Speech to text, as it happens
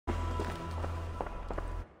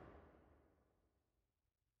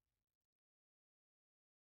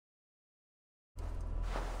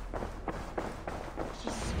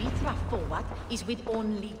forward is with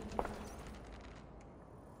only...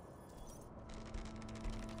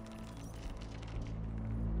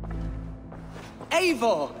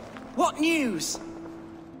 Eivor! What news?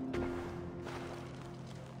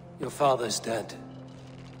 Your father's dead.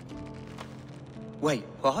 Wait,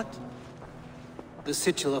 what? The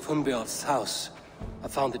sigil of Hunwald's house. I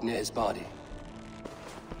found it near his body.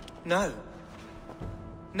 No.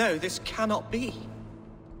 No, this cannot be.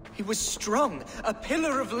 He was strong, a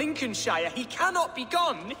pillar of Lincolnshire. He cannot be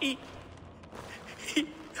gone. He...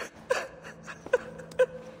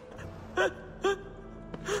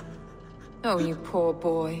 Oh, you poor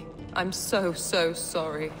boy. I'm so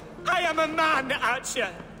sorry. I am a man,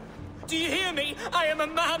 Archer! Do you hear me? I am a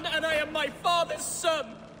man and I am my father's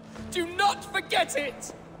son! Do not forget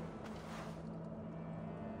it!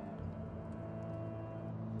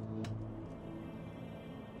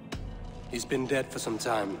 He's been dead for some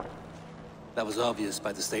time. That was obvious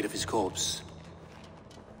by the state of his corpse.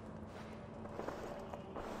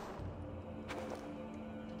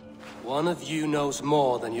 One of you knows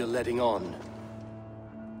more than you're letting on.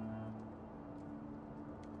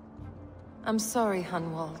 I'm sorry,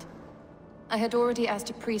 Hunwald. I had already asked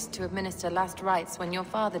a priest to administer last rites when your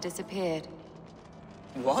father disappeared.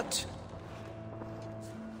 What?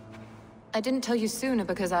 I didn't tell you sooner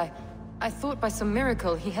because I thought by some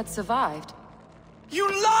miracle he had survived. You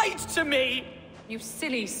lied to me! You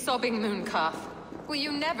silly, sobbing mooncalf. Will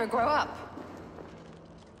you never grow up?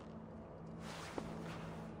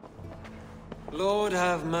 Lord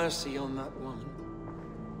have mercy on that woman.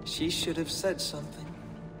 She should have said something.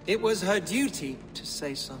 It was her duty to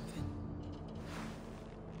say something.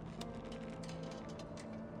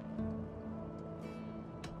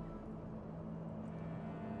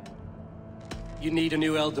 You need a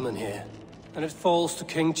new Elderman here, and it falls to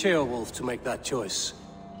King Ceolwulf to make that choice.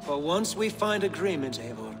 But once we find agreement,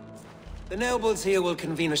 Eivor, the nobles here will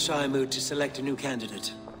convene a Shire moot to select a new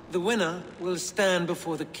candidate. The winner will stand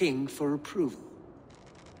before the king for approval.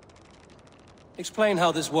 Explain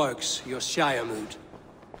how this works, your Shire moot.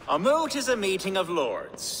 A moot is a meeting of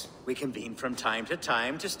lords. We convene from time to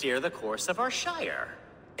time to steer the course of our Shire.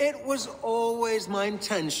 It was always my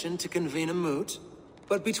intention to convene a moot,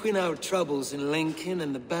 but between our troubles in Lincoln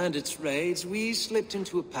and the bandits' raids, we slipped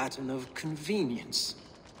into a pattern of convenience.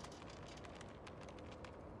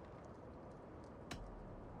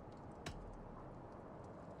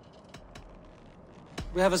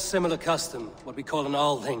 We have a similar custom, what we call an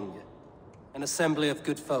Althing, an assembly of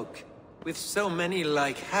good folk. With so many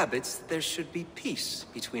like habits, there should be peace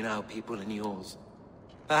between our people and yours.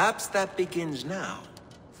 Perhaps that begins now.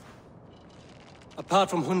 Apart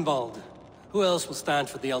from Hunwald, who else will stand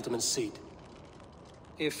for the ultimate seat?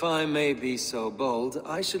 If I may be so bold,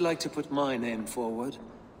 I should like to put my name forward.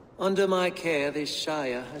 Under my care, this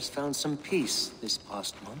Shire has found some peace this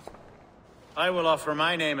past month. I will offer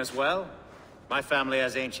my name as well. My family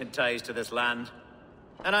has ancient ties to this land,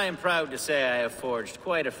 and I am proud to say I have forged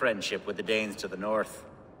quite a friendship with the Danes to the north.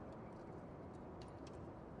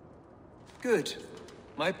 Good.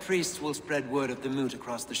 My priests will spread word of the moot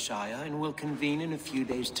across the Shire, and will convene in a few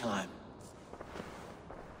days' time.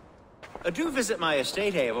 Do visit my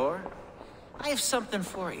estate, Eivor. I have something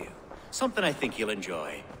for you. Something I think you'll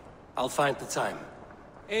enjoy. I'll find the time.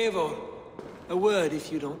 Eivor, a word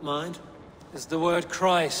if you don't mind. Is the word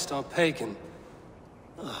Christ or pagan?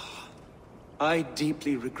 I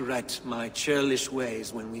deeply regret my churlish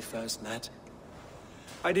ways when we first met.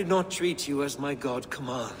 I did not treat you as my god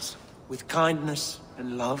commands, with kindness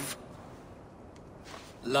and love.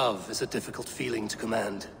 Love is a difficult feeling to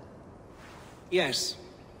command. Yes,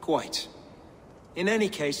 quite. In any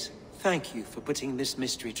case, thank you for putting this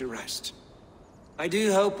mystery to rest. I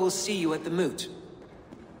do hope we'll see you at the moot.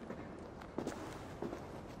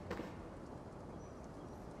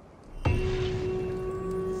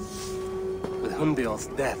 With Hunwald's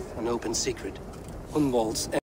death an open secret, Hunwald's